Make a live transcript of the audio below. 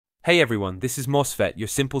Hey everyone, this is MOSFET, your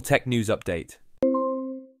simple tech news update.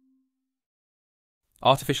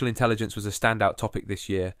 Artificial intelligence was a standout topic this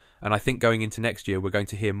year, and I think going into next year we're going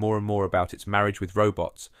to hear more and more about its marriage with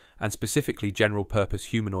robots, and specifically general-purpose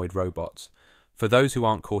humanoid robots. For those who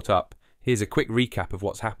aren't caught up, here's a quick recap of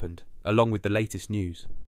what's happened, along with the latest news.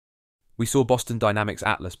 We saw Boston Dynamics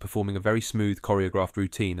Atlas performing a very smooth choreographed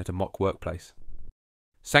routine at a mock workplace.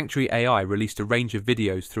 Sanctuary AI released a range of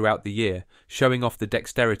videos throughout the year showing off the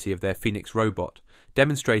dexterity of their Phoenix robot,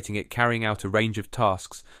 demonstrating it carrying out a range of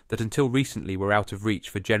tasks that until recently were out of reach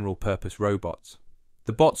for general-purpose robots.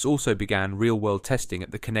 The bots also began real-world testing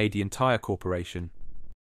at the Canadian Tire Corporation.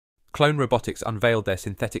 Clone Robotics unveiled their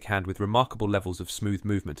synthetic hand with remarkable levels of smooth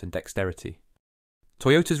movement and dexterity.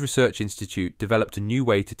 Toyota's Research Institute developed a new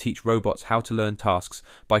way to teach robots how to learn tasks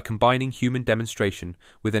by combining human demonstration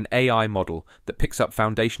with an AI model that picks up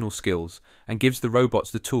foundational skills and gives the robots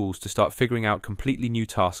the tools to start figuring out completely new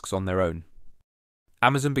tasks on their own.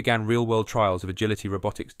 Amazon began real-world trials of Agility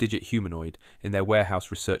Robotics' Digit Humanoid in their warehouse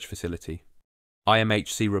research facility.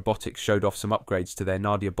 IMHC Robotics showed off some upgrades to their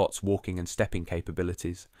Nadia bot's walking and stepping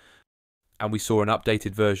capabilities. And we saw an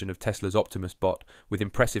updated version of Tesla's Optimus bot with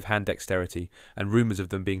impressive hand dexterity and rumours of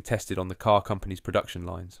them being tested on the car company's production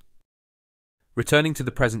lines. Returning to the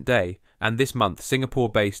present day, and this month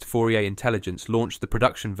Singapore-based Fourier Intelligence launched the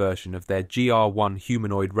production version of their GR1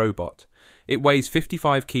 humanoid robot. It weighs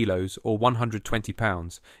 55 kilos or 120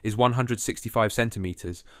 pounds, is 165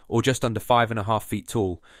 centimeters or just under 5.5 feet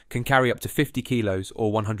tall, can carry up to 50 kilos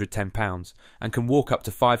or 110 pounds, and can walk up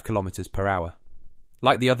to 5 kilometers per hour.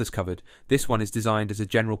 Like the others covered, this one is designed as a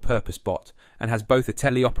general-purpose bot and has both a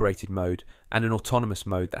tele-operated mode and an autonomous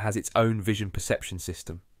mode that has its own vision perception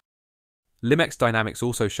system. LimX Dynamics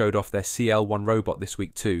also showed off their CL1 robot this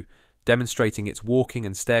week too, demonstrating its walking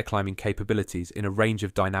and stair-climbing capabilities in a range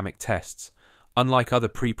of dynamic tests. Unlike other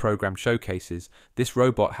pre-programmed showcases, this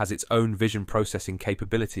robot has its own vision processing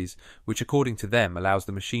capabilities, which according to them allows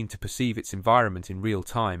the machine to perceive its environment in real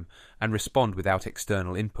time and respond without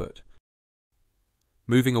external input.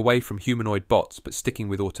 Moving away from humanoid bots but sticking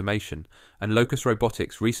with automation, and Locus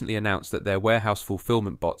Robotics recently announced that their warehouse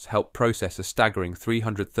fulfillment bots help process a staggering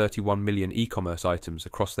 331 million e-commerce items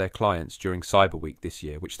across their clients during Cyber Week this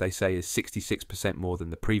year, which they say is 66% more than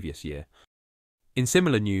the previous year. In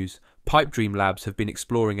similar news, Pipe Dream Labs have been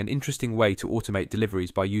exploring an interesting way to automate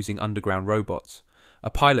deliveries by using underground robots. A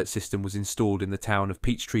pilot system was installed in the town of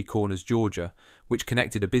Peachtree Corners, Georgia, which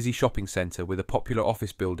connected a busy shopping centre with a popular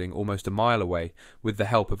office building almost a mile away with the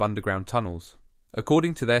help of underground tunnels.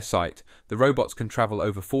 According to their site, the robots can travel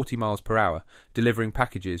over 40 miles per hour, delivering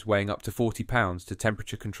packages weighing up to 40 pounds to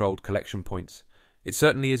temperature-controlled collection points. It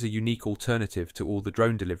certainly is a unique alternative to all the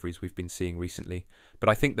drone deliveries we've been seeing recently, but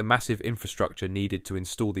I think the massive infrastructure needed to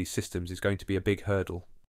install these systems is going to be a big hurdle.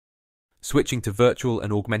 Switching to virtual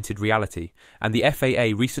and augmented reality, and the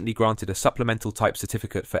FAA recently granted a supplemental type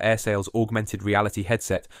certificate for AirSale's augmented reality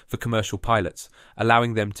headset for commercial pilots,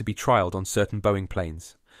 allowing them to be trialled on certain Boeing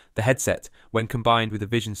planes. The headset, when combined with a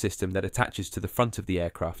vision system that attaches to the front of the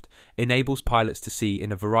aircraft, enables pilots to see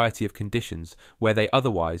in a variety of conditions where they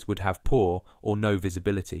otherwise would have poor or no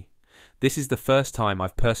visibility. This is the first time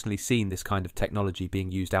I've personally seen this kind of technology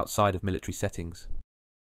being used outside of military settings.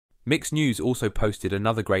 Mixed News also posted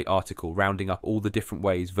another great article rounding up all the different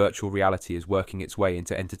ways virtual reality is working its way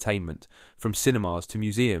into entertainment, from cinemas to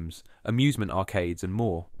museums, amusement arcades and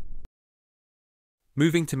more.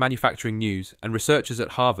 Moving to manufacturing news, and researchers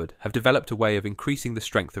at Harvard have developed a way of increasing the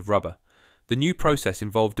strength of rubber. The new process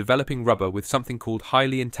involved developing rubber with something called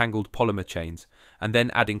highly entangled polymer chains, and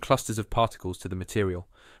then adding clusters of particles to the material,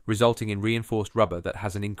 resulting in reinforced rubber that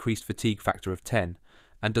has an increased fatigue factor of 10,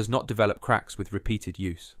 and does not develop cracks with repeated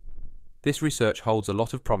use. This research holds a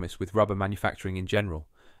lot of promise with rubber manufacturing in general,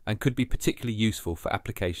 and could be particularly useful for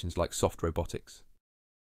applications like soft robotics.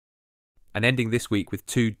 And ending this week with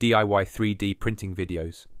 2 DIY 3D printing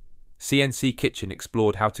videos. CNC Kitchen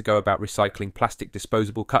explored how to go about recycling plastic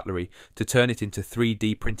disposable cutlery to turn it into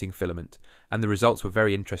 3D printing filament, and the results were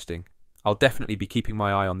very interesting. I'll definitely be keeping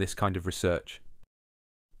my eye on this kind of research.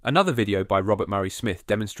 Another video by Robert Murray Smith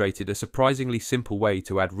demonstrated a surprisingly simple way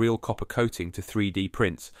to add real copper coating to 3D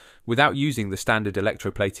prints without using the standard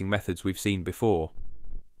electroplating methods we've seen before.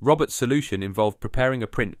 Robert's solution involved preparing a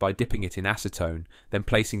print by dipping it in acetone, then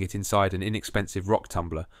placing it inside an inexpensive rock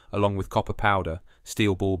tumbler along with copper powder,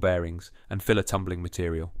 steel ball bearings, and filler tumbling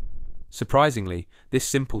material. Surprisingly, this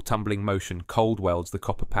simple tumbling motion cold welds the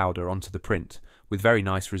copper powder onto the print, with very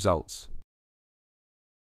nice results.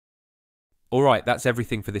 Alright, that's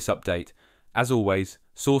everything for this update. As always,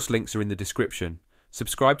 source links are in the description.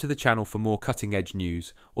 Subscribe to the channel for more cutting-edge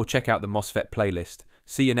news, or check out the MOSFET playlist.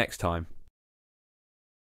 See you next time.